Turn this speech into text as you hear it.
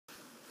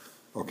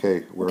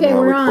Okay, we're Okay, now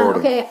we're recording. on.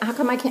 Okay, how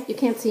come you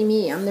can't see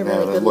me? I'm the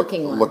really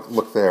good-looking one.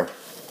 Look there.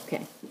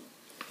 Okay.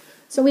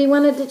 So we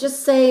wanted to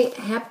just say,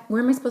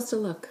 where am I supposed to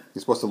look?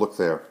 You're supposed to look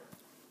there.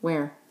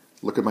 Where?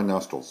 Look at my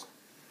nostrils.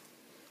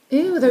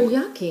 Ew, they're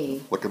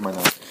yucky. Look at my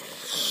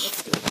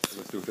nostrils.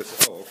 Let's do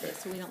this. Oh, okay.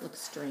 So we don't look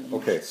strange.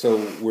 Okay, so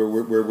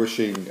we're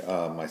wishing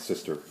my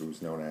sister,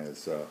 who's known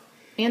as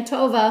Aunt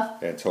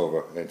Tova. Aunt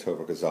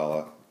Tova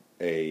Gazala,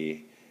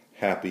 a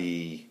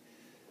happy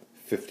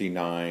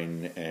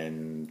 59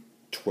 and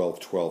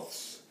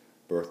 12/12ths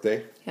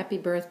birthday. Happy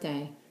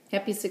birthday.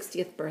 Happy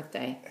 60th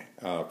birthday.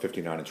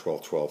 59 and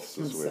 12/12ths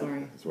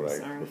is what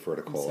I prefer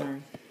to call it.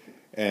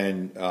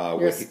 And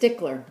you're a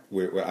stickler.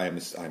 I'm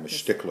a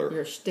stickler.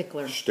 You're a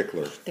stickler.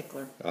 Stickler.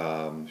 Stickler.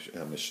 I'm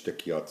a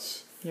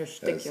shtickyots. You're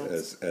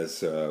shtickyots.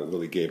 As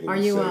Willie Gable Are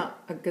would you say.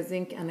 a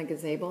gazink and a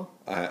gazable?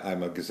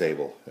 I'm a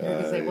gazable. You're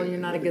a gazable. You're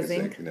not a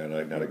gazink? No,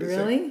 not a gazink.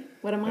 Really?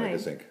 What am I? Not a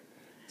gazink.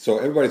 So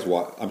everybody's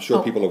I'm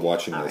sure people are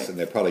watching this, right. and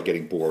they're probably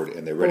getting bored,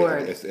 and they're ready,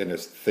 and they're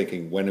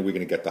thinking, when are we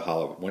going to get the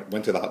halava?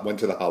 When to the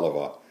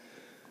halava?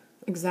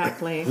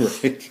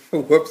 Right.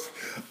 Whoops.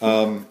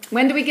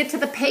 When do we get to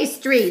the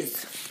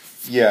pastries?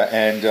 Yeah,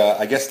 and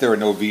I guess there are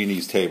no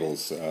Viennese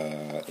tables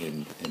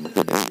in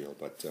Israel,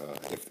 but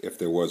if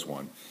there was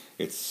one,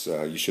 it's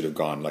you should have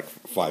gone like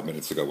 5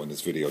 minutes ago when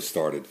this video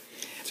started.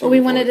 Well, we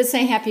wanted to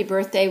say happy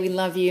birthday. We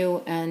love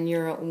you, and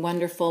you're a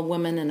wonderful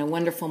woman and a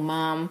wonderful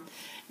mom.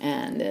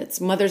 And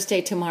it's Mother's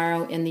Day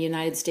tomorrow in the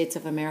United States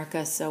of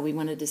America, so we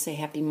wanted to say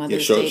Happy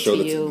Mother's Day to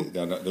you.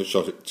 No,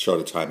 show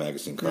the Time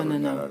magazine cover.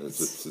 No.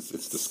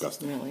 It's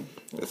disgusting. Really,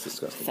 it's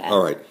disgusting. Fat.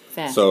 All right.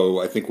 Fat. So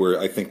I think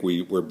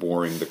we're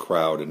boring the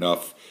crowd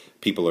enough.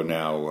 People are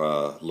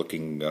now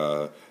looking,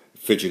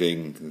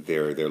 fidgeting.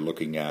 They're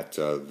looking at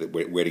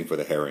waiting for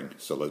the herring.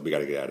 So we got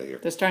to get out of here.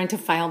 They're starting to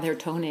file their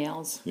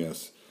toenails.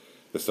 Yes,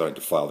 they're starting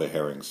to file their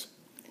herrings.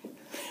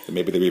 And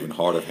maybe they're even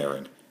hard of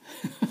herring.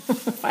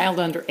 Filed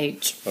under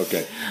H.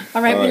 Okay.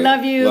 All right, we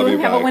love you.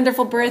 Have bye. a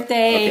wonderful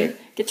birthday. Okay.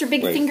 Get your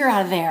big finger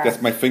out of there.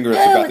 That's my finger.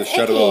 It's about to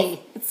shut it off.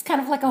 It's kind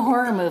of like a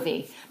horror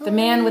movie. The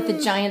man with the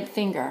giant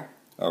finger.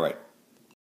 All right.